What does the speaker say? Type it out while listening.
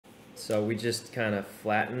So we just kind of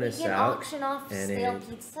flatten this We can out. auction off stale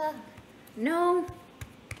pizza. No.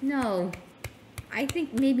 No. I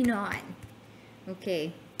think maybe not.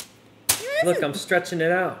 Okay. Look, I'm stretching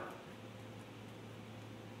it out.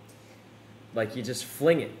 Like you just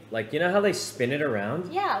fling it. Like, you know how they spin it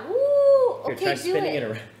around? Yeah, woo! Here, Okay, try do spinning it it.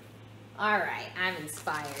 around. Alright, I'm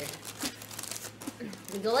inspired.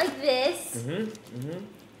 We go like this. And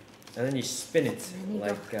then you spin it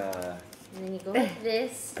like, And then you go like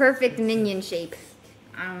this. Perfect minion shape.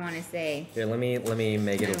 I don't want to say. Here, let me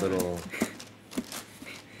make it a little.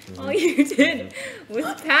 All you did was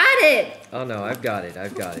pat it. Oh no, I've got it.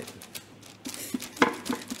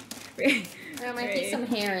 There might be some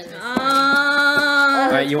hair in this.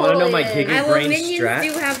 All right, you want to know my Giga Brain minions strat?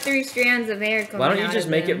 do have 3 strands of hair coming out. Why don't you just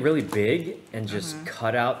make it them. really big and just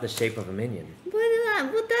cut out the shape of a minion?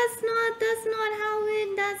 But that's not how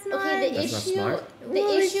it. That's not. Okay, That's not smart.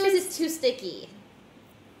 The issue is it's too sticky.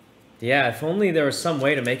 Yeah, if only there was some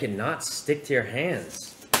way to make it not stick to your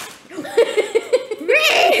hands.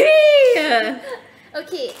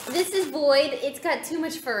 Okay, this is void. It's got too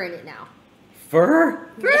much fur in it now. Fur?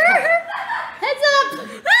 Heads up!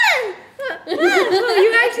 Oh,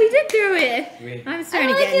 you actually did throw it. I'm starting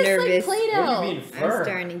to get nervous. Like Play-Doh. What do you mean fur? I'm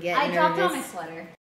starting to get I nervous. dropped on my sweater.